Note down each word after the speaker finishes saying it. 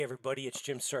Hey everybody, it's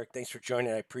Jim Stark. Thanks for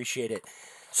joining. I appreciate it.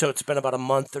 So it's been about a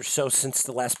month or so since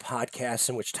the last podcast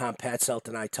in which Tom Patzelt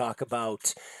and I talk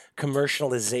about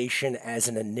commercialization as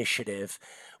an initiative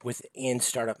within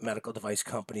startup medical device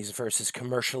companies versus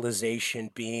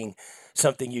commercialization being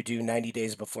something you do 90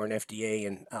 days before an FDA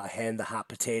and hand the hot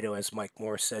potato, as Mike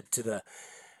Moore said, to the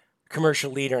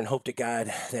commercial leader and hope to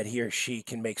God that he or she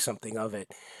can make something of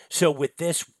it. So with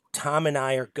this, Tom and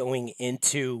I are going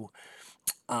into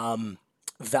um,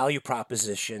 value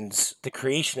propositions, the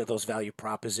creation of those value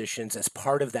propositions as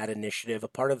part of that initiative, a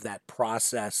part of that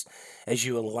process as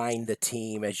you align the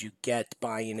team, as you get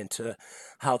buy-in into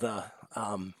how the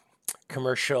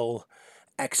commercial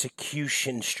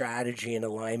execution strategy and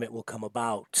alignment will come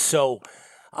about. So,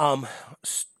 um,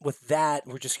 with that,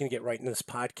 we're just going to get right into this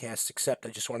podcast. Except I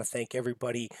just want to thank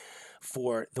everybody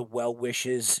for the well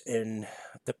wishes and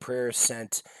the prayers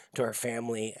sent to our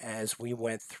family as we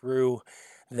went through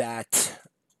that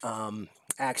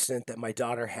accident that my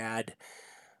daughter had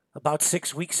about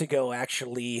 6 weeks ago,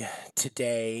 actually,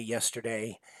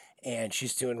 yesterday, and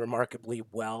she's doing remarkably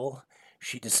well.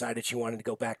 She decided she wanted to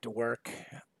go back to work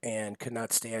and could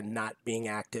not stand not being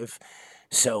active.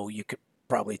 So you could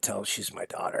probably tell she's my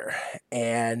daughter.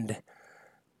 And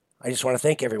I just want to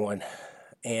thank everyone.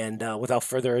 And without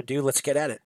further ado, let's get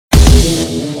at it.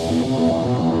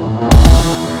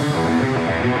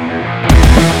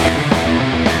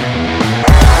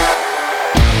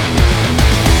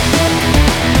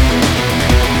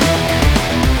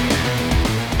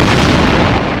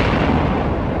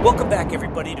 Welcome back,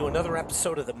 everybody, to another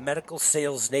episode of the Medical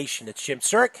Sales Nation. It's Jim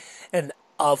Stark, and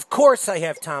of course, I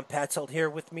have Tom Patzelt here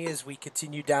with me as we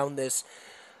continue down this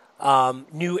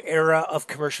new era of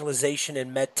commercialization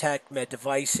in med tech, med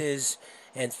devices,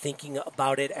 and thinking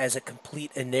about it as a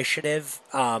complete initiative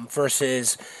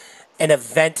versus an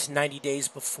event 90 days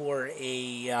before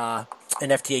an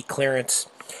FDA clearance.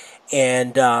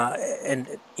 And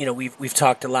you know we've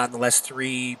talked a lot in the last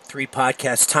three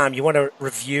podcasts. Tom, you want to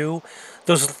review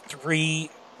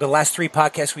the last three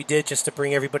podcasts we did just to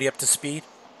bring everybody up to speed?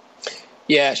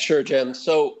 Yeah, sure, Jim.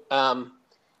 So I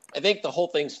think the whole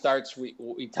thing starts,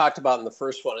 we talked about in the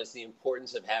first one, is the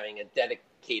importance of having a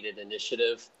dedicated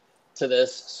initiative to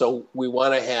this. So we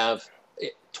want to have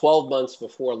 12 months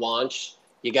before launch,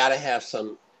 you got to have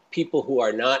some people who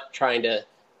are not trying to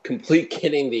complete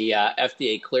getting the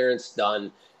FDA clearance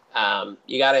done.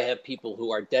 You got to have people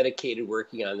who are dedicated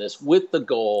working on this with the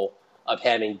goal of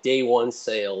having day one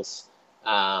sales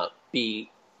be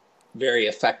very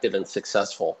effective and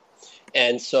successful.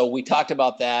 And so we talked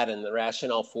about that and the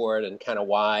rationale for it and kind of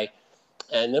why.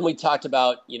 And then we talked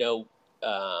about,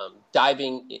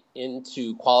 diving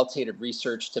into qualitative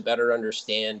research to better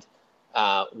understand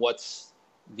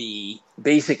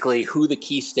basically who the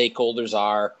key stakeholders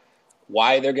are,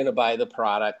 why they're going to buy the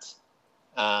product,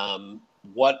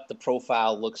 what the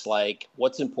profile looks like,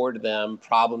 what's important to them,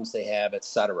 problems they have, et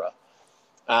cetera.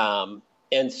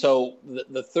 And so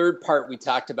the third part we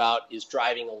talked about is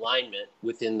driving alignment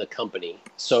within the company.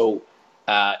 So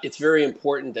it's very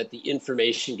important that the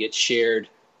information gets shared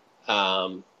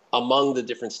among the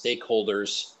different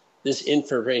stakeholders, this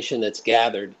information that's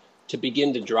gathered to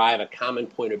begin to drive a common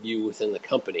point of view within the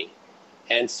company.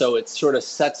 And so it sort of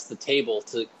sets the table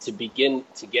to begin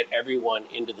to get everyone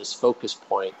into this focus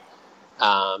point.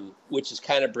 Which is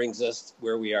kind of brings us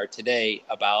where we are today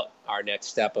about our next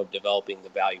step of developing the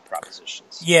value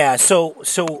propositions. Yeah. So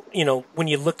when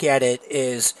you look at it,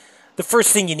 is the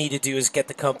first thing you need to do is get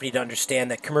the company to understand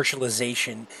that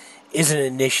commercialization is an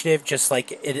initiative, just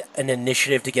like an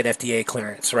initiative to get FDA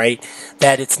clearance, right?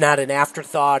 That it's not an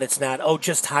afterthought. It's not,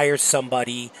 just hire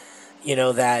somebody,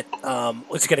 that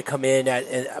is going to come in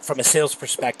from a sales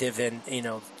perspective, and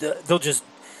they'll just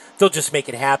make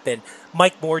it happen.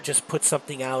 Mike Moore just put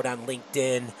something out on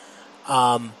LinkedIn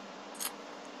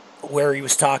where he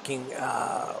was talking,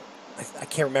 I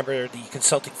can't remember the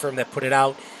consulting firm that put it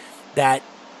out, that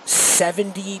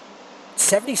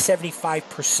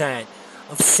 75%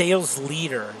 of sales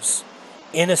leaders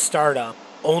in a startup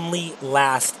only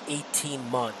last 18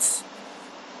 months.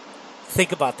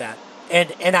 Think about that.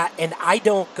 And I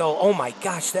don't go, oh my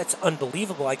gosh, that's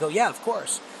unbelievable. I go, yeah, of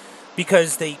course.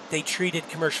 Because they treated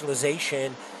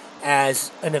commercialization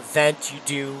as an event you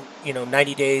do,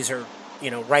 90 days or,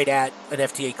 right at an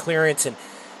FDA clearance, and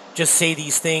just say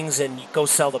these things and you go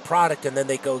sell the product, and then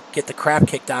they go get the crap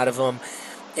kicked out of them,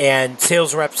 and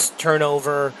sales reps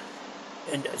turnover,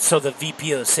 and so the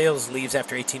VP of sales leaves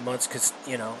after 18 months because,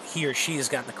 he or she has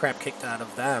gotten the crap kicked out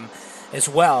of them as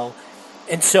well.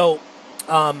 And so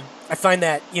I find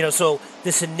that, so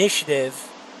this initiative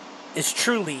is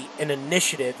truly an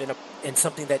initiative and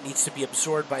something that needs to be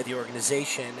absorbed by the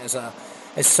organization as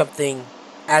something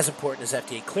as important as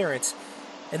FDA clearance.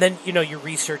 And then, your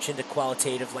research into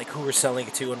qualitative, like who we're selling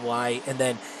it to and why, and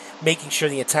then making sure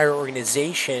the entire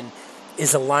organization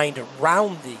is aligned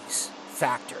around these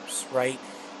factors, right?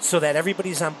 So that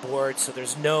everybody's on board, so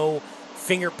there's no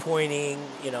finger pointing,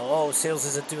 oh, sales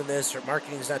isn't doing this or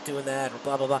marketing's not doing that or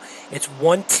blah, blah, blah. It's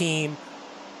one team,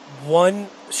 one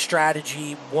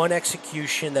strategy, one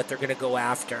execution that they're going to go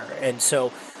after. And so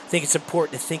I think it's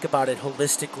important to think about it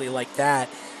holistically like that.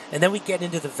 And then we get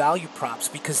into the value props,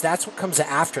 because that's what comes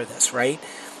after this, right?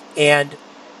 And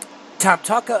Tom,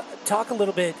 talk a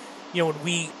little bit,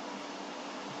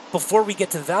 before we get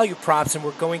to the value props and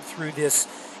we're going through this,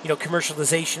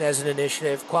 commercialization as an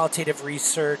initiative, qualitative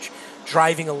research,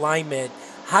 driving alignment,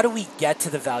 how do we get to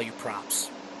the value props?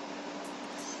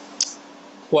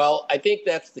 Well, I think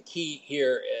that's the key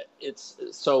here. It's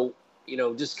so,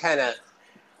 just kind of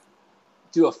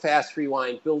do a fast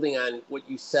rewind, building on what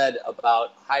you said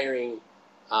about hiring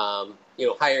a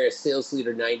sales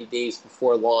leader 90 days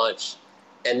before launch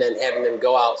and then having them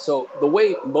go out. So the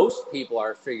way most people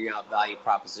are figuring out value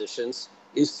propositions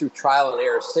is through trial and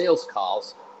error sales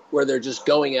calls, where they're just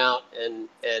going out and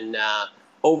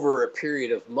over a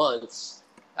period of months,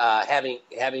 having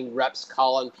reps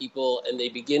call on people, and they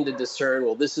begin to discern,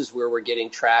 well, this is where we're getting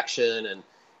traction,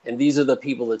 and these are the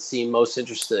people that seem most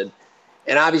interested.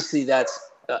 And obviously that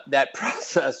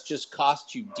process just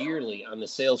costs you dearly on the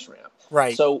sales ramp.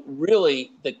 Right. So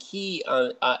really the key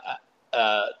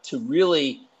to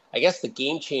really, I guess the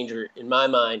game changer in my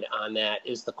mind on that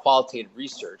is the qualitative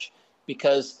research,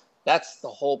 because that's the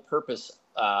whole purpose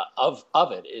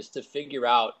of it, is to figure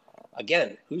out,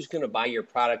 again, who's going to buy your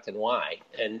product and why,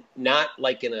 and not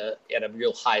like at a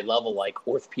real high level like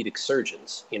orthopedic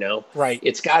surgeons. Right.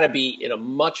 It's got to be in a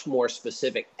much more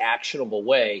specific, actionable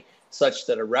way, such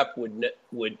that a rep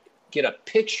would get a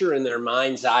picture in their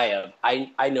mind's eye of,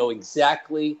 I know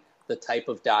exactly the type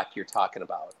of doc you're talking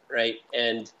about, right?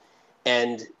 And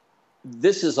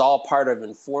this is all part of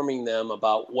informing them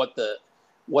about what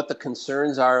the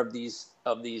concerns are of the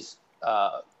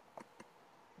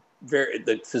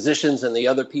physicians and the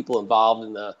other people involved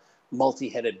in the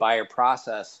multi-headed buyer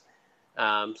process.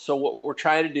 So what we're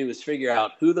trying to do is figure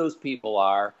out who those people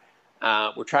are.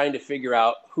 We're trying to figure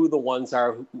out who the ones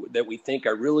are that we think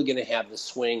are really going to have the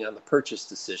swing on the purchase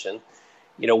decision.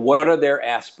 What are their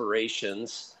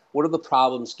aspirations? What are the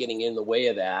problems getting in the way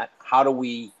of that? How do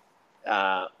we,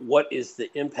 what is the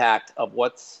impact of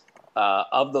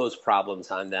of those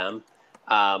problems on them?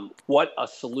 What a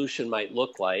solution might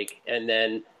look like, and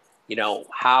then,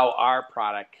 how our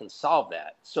product can solve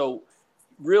that. So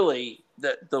really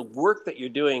the work that you're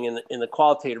doing in the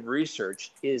qualitative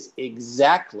research is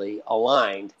exactly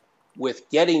aligned with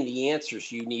getting the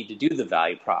answers you need to do the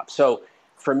value prop. So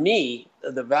for me,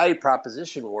 the value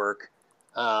proposition work,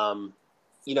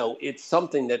 it's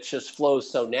something that just flows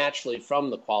so naturally from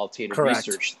the qualitative Correct.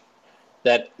 research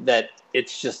that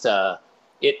it's just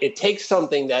it takes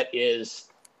something that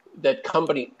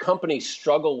companies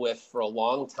struggle with for a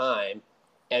long time,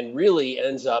 and really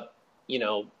ends up,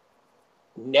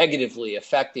 negatively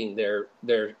affecting their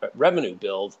revenue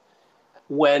build,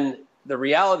 when the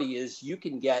reality is you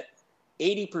can get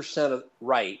 80%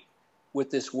 right with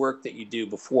this work that you do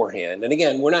beforehand. And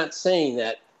again, we're not saying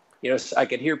that, I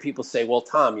could hear people say, well,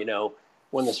 Tom,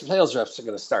 when the sales reps are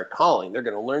going to start calling, they're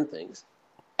going to learn things.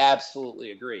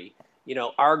 Absolutely agree.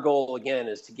 Our goal, again,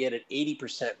 is to get it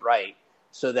 80% right,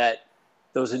 so that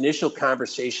those initial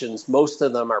conversations, most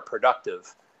of them are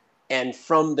productive. And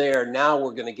from there, now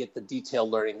we're going to get the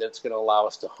detailed learning that's going to allow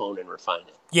us to hone and refine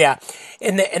it. Yeah,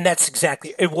 and that's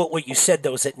exactly what you said,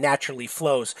 though, is it naturally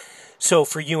flows. So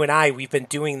for you and I, we've been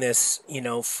doing this,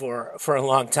 for a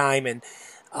long time, and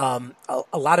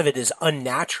a lot of it is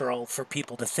unnatural for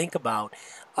people to think about.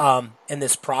 And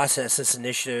this process, this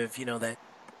initiative, that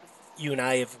you and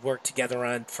I have worked together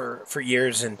on for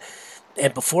years and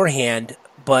beforehand,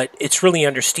 but it's really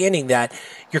understanding that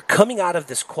you're coming out of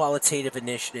this qualitative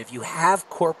initiative. You have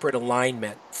corporate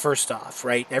alignment, first off,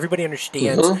 right? Everybody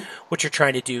understands what you're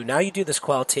trying to do. Now you do this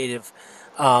qualitative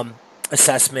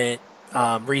assessment,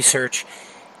 research,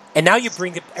 and now you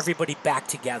bring everybody back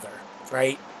together,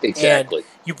 right? Exactly. And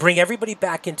you bring everybody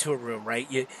back into a room, right?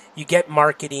 You get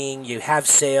marketing, you have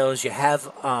sales, you have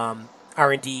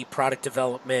R&D, product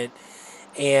development,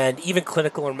 and even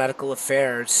clinical or medical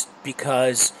affairs,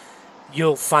 because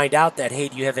you'll find out that, hey,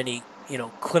 do you have any,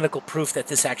 clinical proof that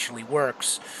this actually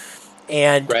works?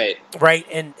 And right,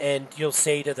 and you'll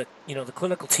say to the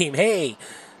clinical team, hey,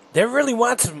 they really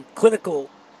want some clinical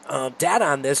data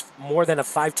on this, more than a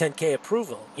 510K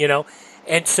approval,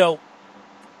 and so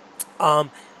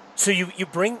So you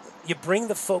bring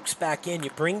the folks back in, you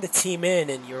bring the team in,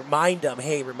 and you remind them,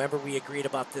 hey, remember we agreed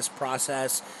about this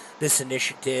process, this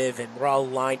initiative, and we're all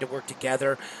aligned to work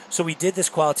together. So we did this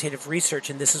qualitative research,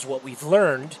 and this is what we've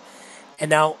learned. And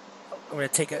now I'm going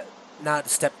to take a not a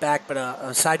step back, but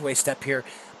a sideways step here.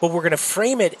 But we're going to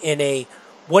frame it in a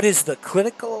what is the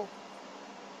clinical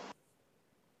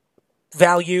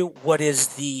value, what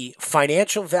is the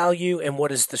financial value, and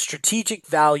what is the strategic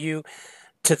value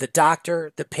to the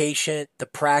doctor, the patient, the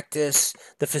practice,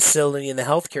 the facility, and the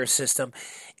healthcare system,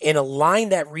 and align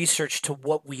that research to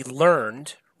what we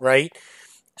learned, right?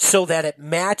 So that it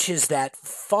matches that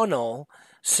funnel.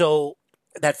 So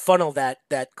that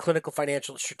clinical,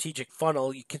 financial, strategic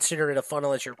funnel, you consider it a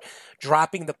funnel as you're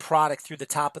dropping the product through the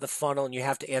top of the funnel, and you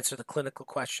have to answer the clinical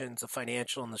questions, the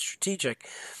financial, and the strategic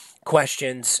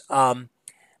questions.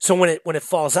 So when it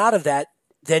falls out of that,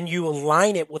 then you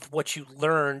align it with what you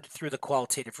learned through the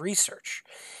qualitative research.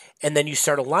 And then you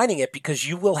start aligning it because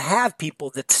you will have people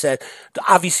that said,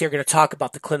 obviously, are going to talk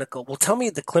about the clinical. Well, tell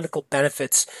me the clinical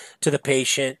benefits to the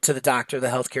patient, to the doctor, the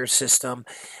healthcare system.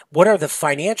 What are the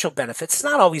financial benefits? It's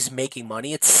not always making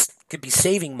money. It could be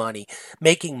saving money,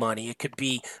 making money. It could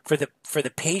be for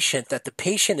the patient that the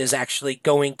patient is actually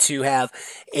going to have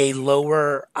a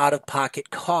lower out of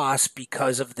pocket cost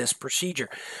because of this procedure.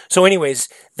 So, anyways,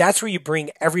 that's where you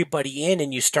bring everybody in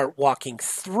and you start walking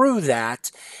through that.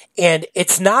 And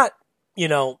it's not,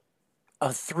 a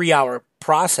 3-hour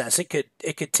process. It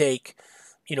could take,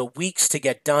 weeks to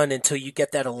get done until you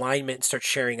get that alignment and start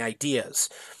sharing ideas.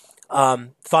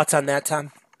 Thoughts on that,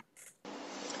 Tom?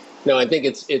 No, I think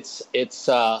it's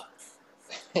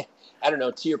I don't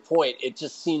know, to your point, it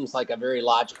just seems like a very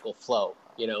logical flow,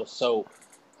 So,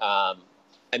 I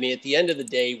mean, at the end of the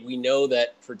day, we know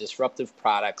that for disruptive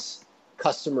products,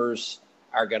 customers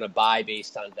are going to buy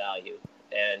based on value.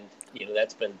 And,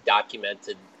 that's been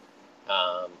documented,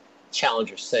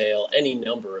 challenger sale, any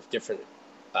number of different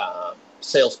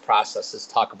sales processes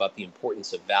talk about the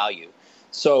importance of value.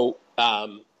 So, I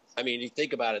mean, you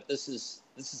think about it, this is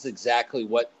exactly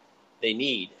what they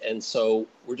need. And so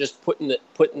we're just putting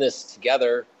this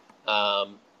together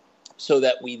so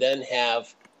that we then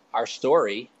have our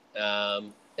story.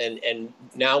 And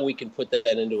now we can put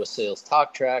that into a sales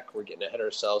talk track. We're getting ahead of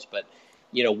ourselves. But,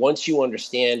 once you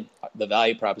understand the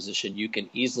value proposition, you can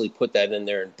easily put that in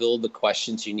there and build the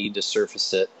questions you need to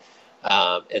surface it,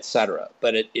 et cetera.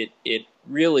 But it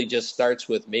really just starts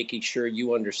with making sure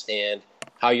you understand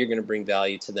how you're going to bring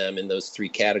value to them in those three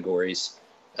categories.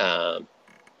 And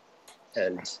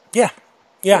yeah,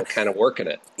 kind of working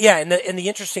it. Yeah, and the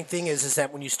interesting thing is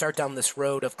that when you start down this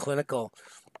road of clinical,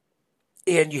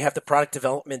 and you have the product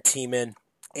development team in,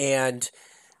 and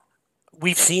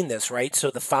we've seen this, right?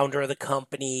 So the founder of the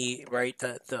company, right,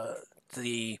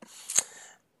 the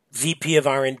VP of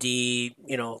R&D,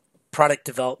 product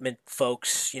development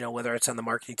folks, whether it's on the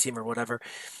marketing team or whatever,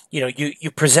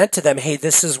 you present to them, hey,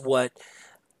 this is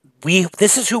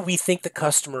who we think the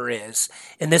customer is,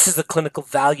 and this is the clinical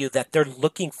value that they're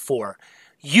looking for.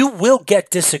 You will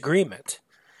get disagreement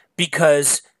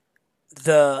because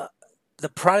the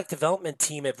product development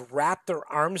team have wrapped their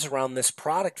arms around this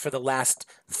product for the last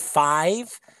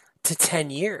 5 to 10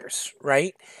 years,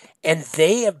 right? And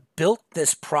they have built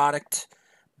this product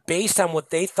based on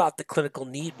what they thought the clinical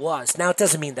need was. Now, it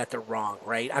doesn't mean that they're wrong,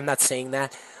 right? I'm not saying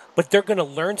that, but they're going to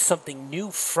learn something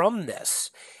new from this.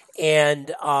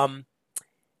 And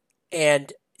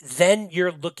then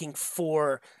you're looking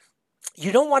for,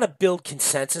 you don't want to build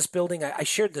consensus building. I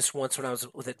shared this once when I was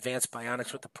with Advanced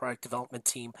Bionics with the product development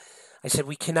team. I said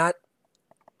we cannot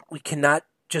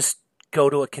just go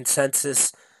to a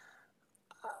consensus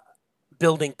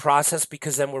building process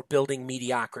because then we're building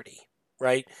mediocrity,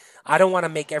 right? I don't want to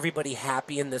make everybody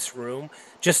happy in this room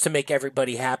just to make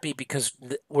everybody happy because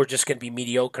we're just going to be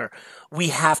mediocre. We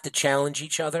have to challenge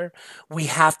each other. We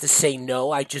have to say, no,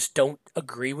 I just don't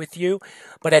agree with you.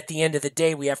 But at the end of the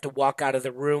day, we have to walk out of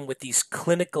the room with these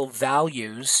clinical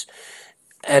values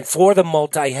and for the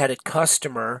multi-headed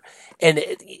customer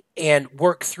and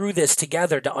work through this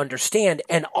together to understand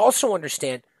and also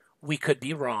understand we could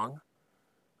be wrong,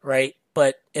 right?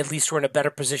 But at least we're in a better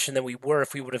position than we were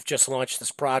if we would have just launched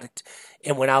this product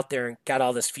and went out there and got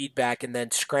all this feedback and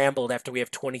then scrambled after we have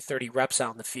 20, 30 reps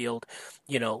out in the field,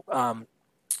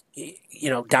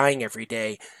 dying every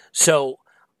day. So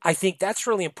I think that's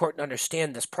really important to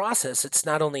understand this process. It's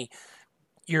not only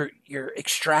you're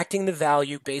extracting the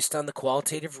value based on the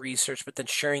qualitative research, but then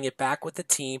sharing it back with the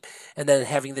team and then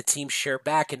having the team share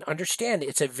back and understand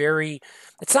it's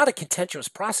not a contentious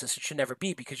process. It should never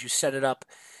be because you set it up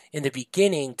in the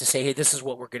beginning to say, hey, this is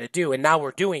what we're going to do. And now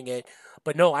we're doing it,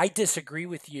 But no, I disagree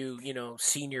with you,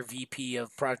 senior VP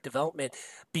of product development,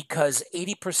 because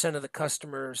 80% of the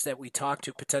customers that we talked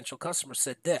to, potential customers,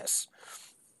 said this.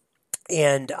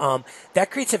 And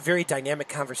that creates a very dynamic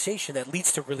conversation that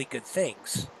leads to really good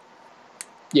things.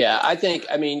 Yeah,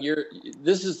 I mean,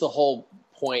 this is the whole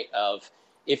point of,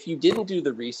 if you didn't do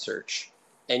the research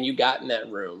and you got in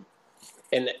that room,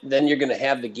 and then you're going to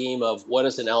have the game of, what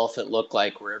does an elephant look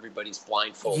like, where everybody's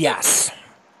blindfolded. Yes.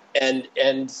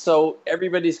 And so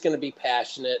everybody's going to be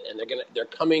passionate, and they're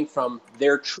coming from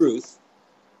their truth.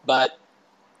 But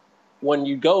when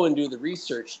you go and do the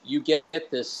research, you get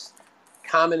this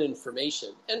common information.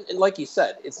 And like you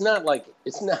said, it's not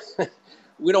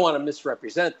we don't want to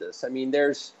misrepresent this. I mean,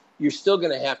 you're still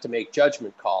going to have to make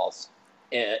judgment calls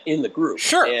in the group.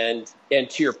 Sure. And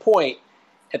to your point,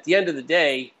 at the end of the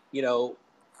day,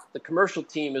 the commercial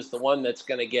team is the one that's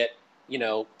going to get,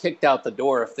 kicked out the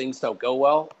door if things don't go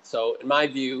well. So in my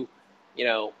view,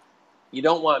 you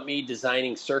don't want me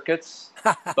designing circuits,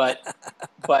 but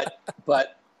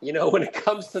when it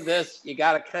comes to this, you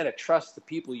got to kind of trust the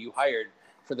people you hired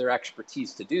for their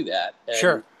expertise to do that. And,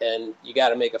 sure. And you got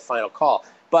to make a final call.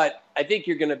 But I think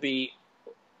you're going to be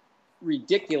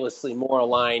ridiculously more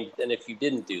aligned than if you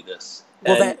didn't do this.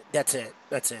 Well, that's it,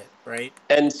 right?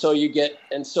 And so you get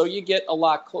a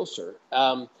lot closer.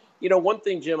 One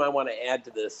thing, Jim, I want to add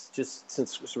to this, just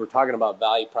since we're talking about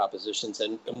value propositions,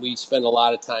 and we spend a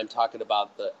lot of time talking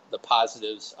about the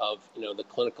positives of, the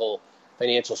clinical,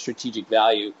 financial, strategic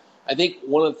value. I think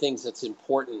one of the things that's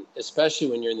important, especially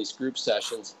when you're in these group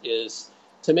sessions, is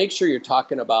to make sure you're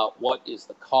talking about what is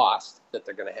the cost that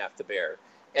they're going to have to bear.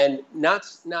 And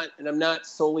I'm not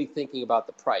solely thinking about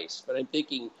the price, but I'm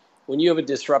thinking, when you have a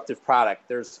disruptive product,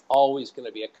 there's always going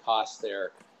to be a cost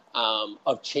there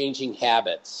of changing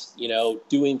habits,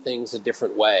 doing things a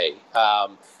different way.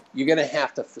 You're going to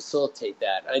have to facilitate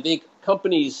that. And I think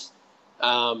companies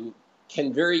can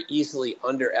very easily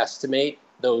underestimate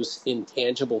those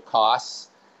intangible costs,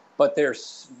 but they're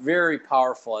very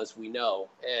powerful, as we know,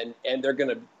 and they're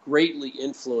going to greatly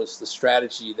influence the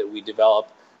strategy that we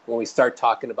develop when we start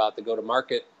talking about the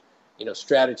go-to-market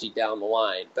strategy down the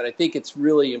line. But I think it's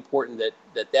really important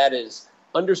that is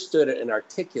understood and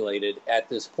articulated at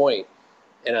this point.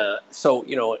 And so,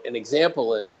 an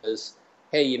example is,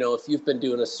 hey, if you've been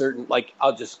doing a certain, like,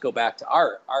 I'll just go back to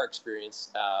our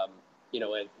experience, at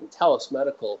Intellis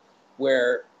Medical,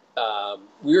 where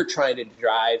we were trying to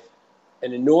drive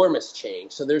an enormous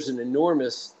change. So there's an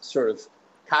enormous sort of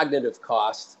cognitive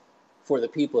cost for the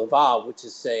people involved, which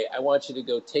is, say, I want you to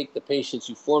go take the patients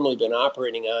you've formerly been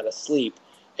operating on asleep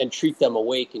and treat them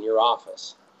awake in your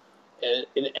office.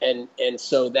 And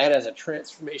so that has a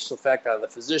transformational effect on the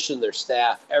physician, their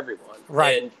staff, everyone.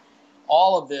 Right. And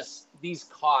all of these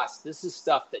costs, this is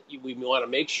stuff that we want to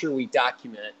make sure we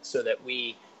document so that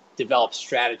we develop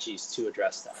strategies to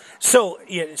address that. So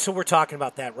we're talking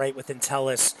about that, right, with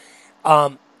Intellis.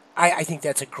 I think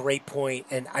that's a great point,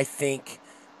 and I think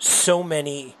so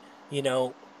many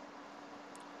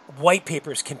white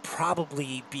papers can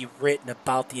probably be written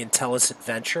about the Intellis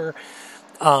adventure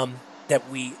that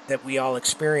we all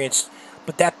experienced.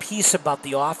 But that piece about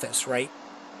the office, right?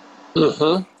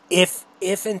 Mm-hmm. If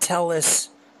Intellis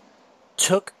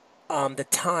took the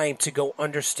time to go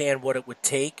understand what it would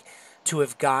take to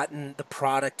have gotten the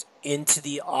product into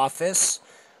the office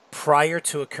prior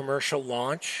to a commercial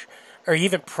launch, or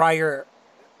even prior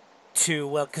to,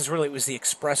 well, because really it was the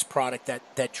Express product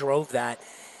that drove that,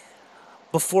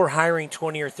 before hiring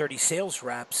 20 or 30 sales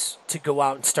reps to go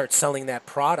out and start selling that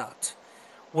product,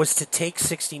 was to take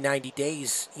 60, 90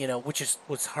 days, which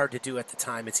was hard to do at the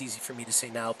time. It's easy for me to say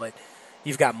now, but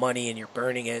you've got money and you're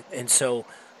burning it. And so,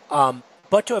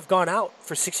 but to have gone out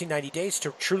for 60, 90 days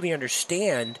to truly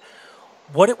understand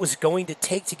what it was going to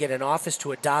take to get an office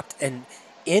to adopt an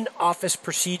in-office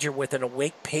procedure with an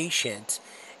awake patient,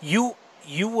 you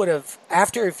would have,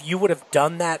 if you would have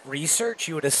done that research,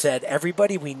 you would have said,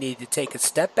 everybody, we need to take a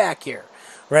step back here,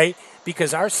 right?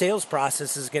 Because our sales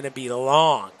process is going to be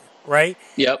long, right?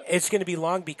 Yep. It's going to be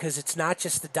long because it's not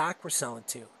just the doc we're selling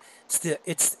to.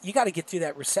 You got to get through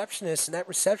that receptionist, and that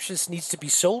receptionist needs to be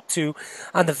sold to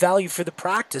on the value for the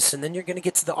practice, and then you're going to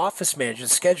get to the office manager, the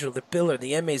scheduler, the biller,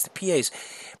 the MAs, the PAs,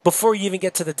 before you even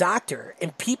get to the doctor.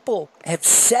 And people have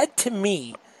said to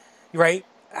me, right,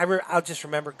 I'll just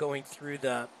remember going through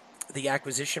the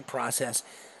acquisition process,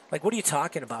 like, what are you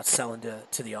talking about selling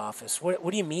to the office? What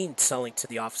do you mean selling to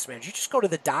the office manager? You just go to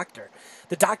the doctor.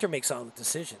 The doctor makes all the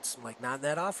decisions. I'm like, not in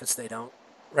that office, they don't,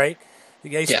 right?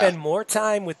 They spend more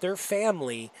time with their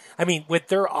family, with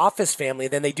their office family,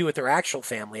 than they do with their actual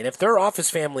family. And if their office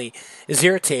family is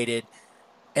irritated,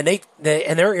 and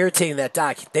they're irritating that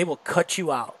doc, they will cut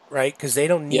you out, right? Because they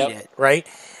don't need Yep. it, right?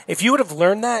 If you would have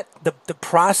learned that, the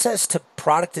process to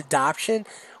product adoption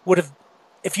would have,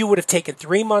 if you would have taken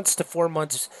 3 months to 4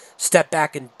 months, step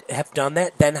back and have done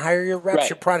that, then hire your reps, Right.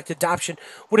 your product adoption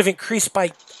would have increased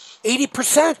by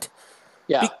 80%.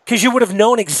 Yeah. Because you would have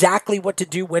known exactly what to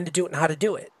do, when to do it, and how to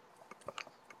do it.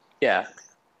 Yeah.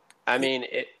 I mean,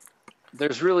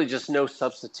 there's really just no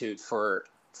substitute for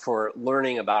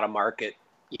learning about a market,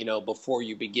 before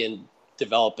you begin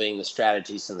developing the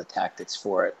strategies and the tactics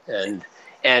for it.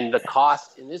 And the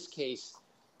cost in this case,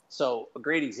 so a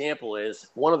great example is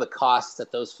one of the costs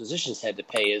that those physicians had to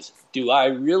pay is, do I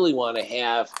really want to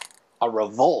have a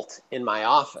revolt in my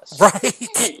office?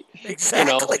 Right.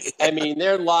 Exactly. I mean,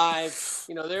 they're live,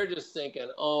 they're just thinking,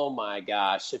 oh my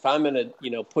gosh, if I'm going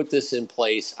to, put this in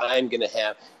place, I'm going to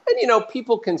have, and,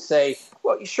 people can say,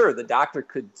 well, sure, the doctor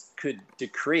could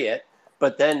decree it,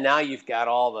 but then now you've got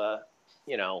all the,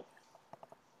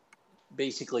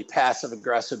 basically passive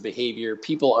aggressive behavior.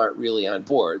 People aren't really on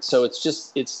board. So it's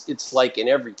just, it's like in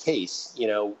every case,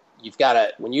 you've got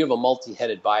to, when you have a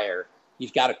multi-headed buyer,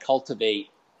 you've got to cultivate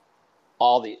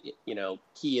all the,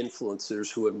 key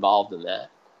influencers who are involved in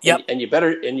that. Yep. And you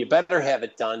better have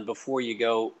it done before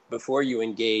you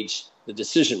engage the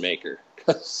decision maker.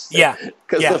 Because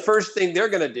the first thing they're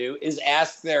going to do is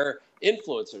ask their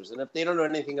influencers. And if they don't know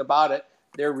anything about it,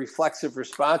 their reflexive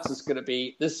response is going to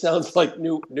be, this sounds like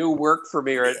new work for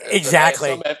me. Or exactly.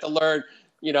 I have to learn,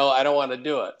 I don't want to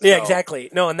do it. Yeah, exactly.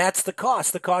 No, and that's the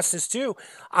cost. The cost is too,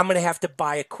 I'm going to have to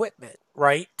buy equipment,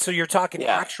 right? So you're talking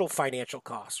actual financial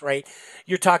costs, right?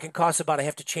 You're talking costs about I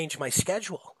have to change my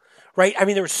schedule, right? I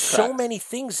mean, there were so many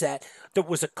things that there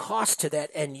was a cost to that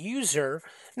end user.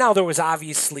 Now, there was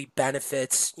obviously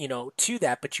benefits, to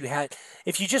that, but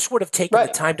if you just would have taken the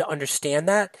time to understand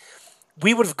that,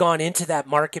 we would have gone into that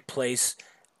marketplace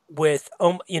with,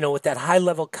 with that high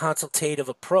level consultative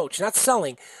approach, not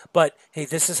selling, but hey,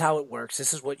 this is how it works.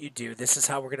 This is what you do. This is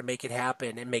how we're going to make it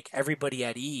happen and make everybody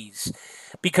at ease.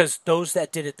 Because those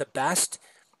that did it the best,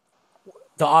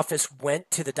 the office went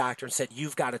to the doctor and said,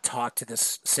 you've got to talk to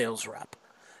this sales rep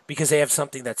because they have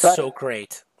something that's so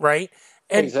great. Right.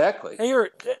 And, exactly. And your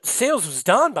sales was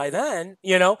done by then,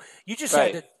 you just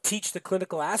had to teach the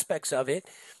clinical aspects of it.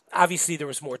 Obviously, there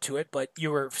was more to it, but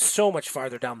you were so much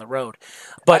farther down the road.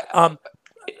 But go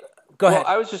ahead. Well,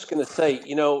 I was just going to say,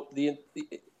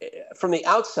 from the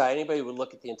outside, anybody would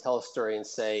look at the Intellis story and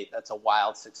say that's a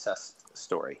wild success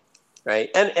story, right?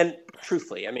 And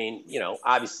truthfully, I mean,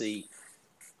 obviously,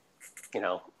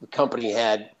 the company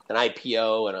had an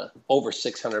IPO and a over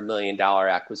 $600 million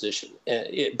acquisition.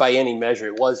 By any measure,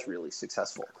 it was really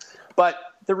successful. But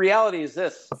the reality is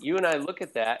this: you and I look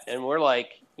at that, and we're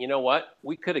like, you know what?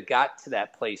 We could have got to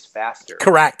that place faster.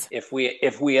 Correct. If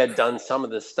we had done some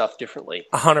of this stuff differently.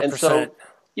 100%. And so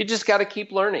you just got to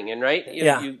keep learning,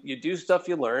 and you do stuff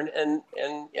you learn, and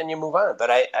you move on. But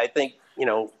I think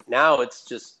now it's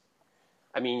just,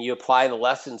 I mean, you apply the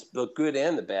lessons, the good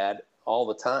and the bad, all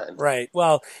the time. Right.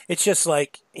 Well, it's just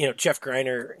like Jeff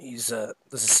Greiner. He's the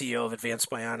CEO of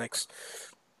Advanced Bionics.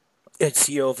 And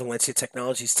CEO of Valencia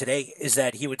Technologies today, is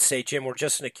that he would say, Jim, we're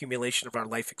just an accumulation of our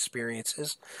life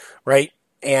experiences, right?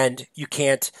 And you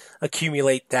can't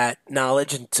accumulate that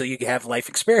knowledge until you have life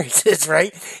experiences,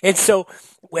 right? And so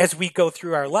as we go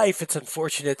through our life, it's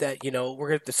unfortunate that,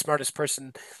 we're the smartest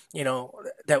person,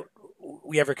 that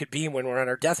we ever could be when we're on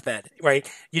our deathbed, right?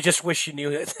 You just wish you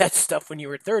knew that stuff when you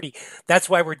were 30. That's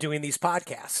why we're doing these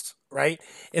podcasts, right?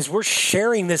 Is we're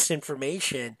sharing this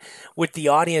information with the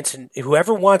audience, and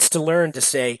whoever wants to learn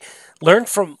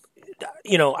from,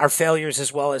 our failures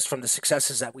as well as from the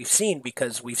successes that we've seen,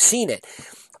 because we've seen it,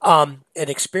 and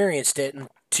experienced it. And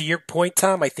to your point,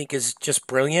 Tom, I think is just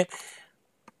brilliant.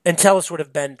 Intellis would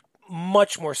have been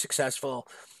much more successful,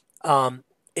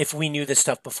 if we knew this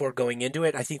stuff before going into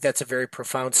it. I think that's a very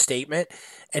profound statement.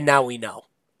 And now we know,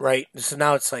 right? So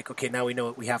now it's like, okay, now we know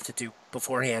what we have to do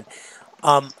beforehand.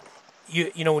 When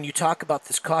you talk about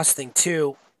this cost thing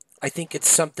too, I think it's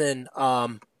something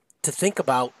to think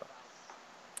about.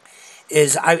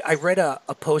 Is I read a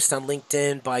post on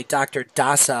LinkedIn by Dr.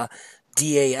 Dasa,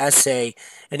 D-A-S-A,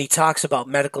 and he talks about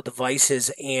medical devices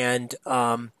and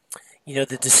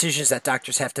the decisions that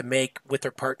doctors have to make with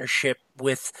their partnership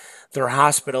with their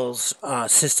hospitals,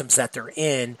 systems that they're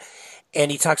in. And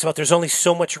he talks about there's only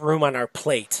so much room on our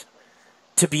plate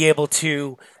to be able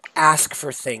to ask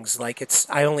for things. Like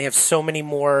I only have so many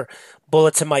more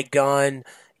bullets in my gun,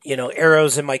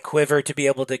 arrows in my quiver to be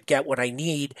able to get what I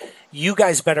need. You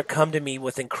guys better come to me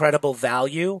with incredible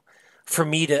value for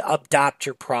me to adopt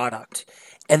your product.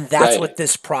 And that's what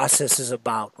this process is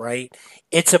about, right?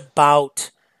 It's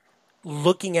about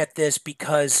looking at this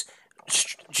because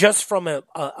just from a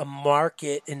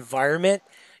market environment,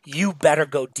 you better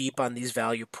go deep on these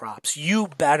value props. You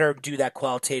better do that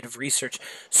qualitative research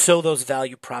so those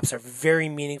value props are very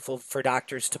meaningful for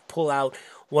doctors to pull out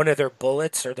one of their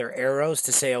bullets or their arrows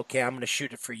to say, okay, I'm going to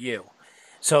shoot it for you.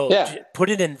 So put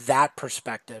it in that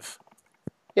perspective.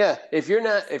 Yeah. If you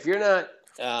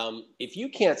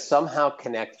can't somehow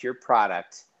connect your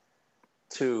product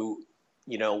to,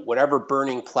 whatever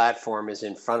burning platform is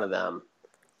in front of them,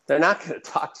 they're not going to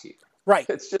talk to you. Right.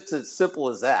 It's just as simple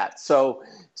as that. So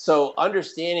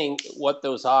understanding what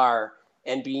those are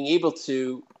and being able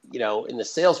to, in the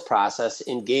sales process,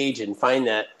 engage and find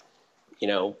that,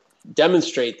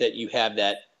 demonstrate that you have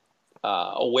that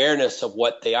awareness of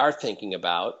what they are thinking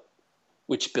about,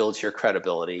 which builds your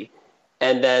credibility,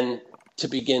 and then to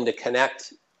begin to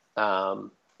connect, how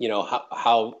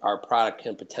our product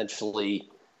can potentially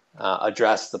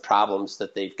address the problems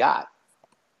that they've got.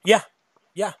 Yeah.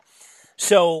 Yeah.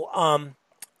 So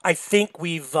I think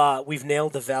we've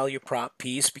nailed the value prop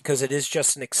piece because it is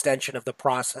just an extension of the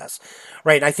process,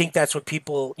 right? And I think that's what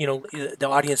people, the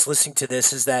audience listening to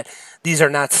this is that these are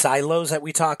not silos that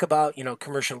we talk about,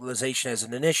 commercialization as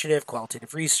an initiative,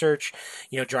 qualitative research,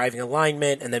 driving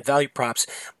alignment, and then value props.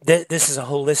 This is a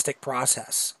holistic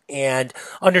process. And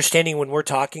understanding when we're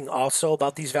talking also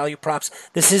about these value props,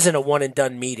 this isn't a one and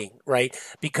done meeting, right?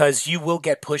 Because you will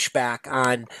get pushback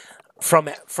on from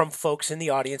folks in the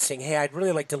audience saying, hey, I'd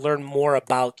really like to learn more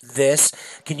about this.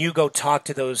 Can you go talk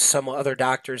to some other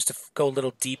doctors to go a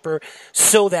little deeper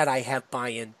so that I have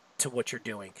buy-in to what you're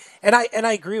doing? And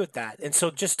I agree with that. And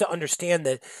so just to understand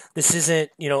that this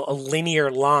isn't, a linear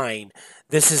line.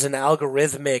 This is an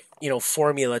algorithmic,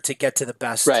 formula to get to the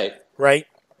best. Right?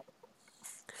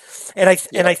 And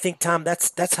I think, Tom,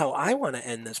 that's how I want to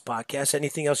end this podcast.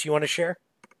 Anything else you want to share?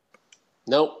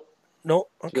 Nope.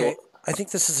 Okay. Cool. I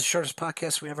think this is the shortest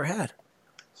podcast we ever had.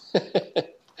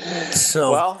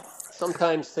 Well,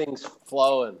 sometimes things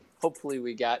flow, and hopefully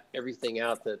we got everything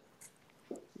out that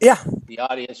the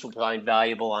audience will find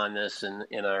valuable on this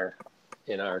in our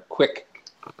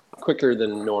quicker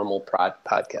than normal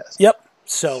podcast. Yep.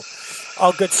 So,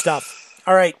 all good stuff.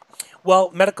 All right.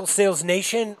 Well, Medical Sales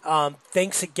Nation,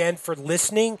 thanks again for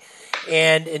listening,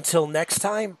 and until next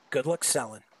time, good luck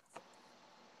selling.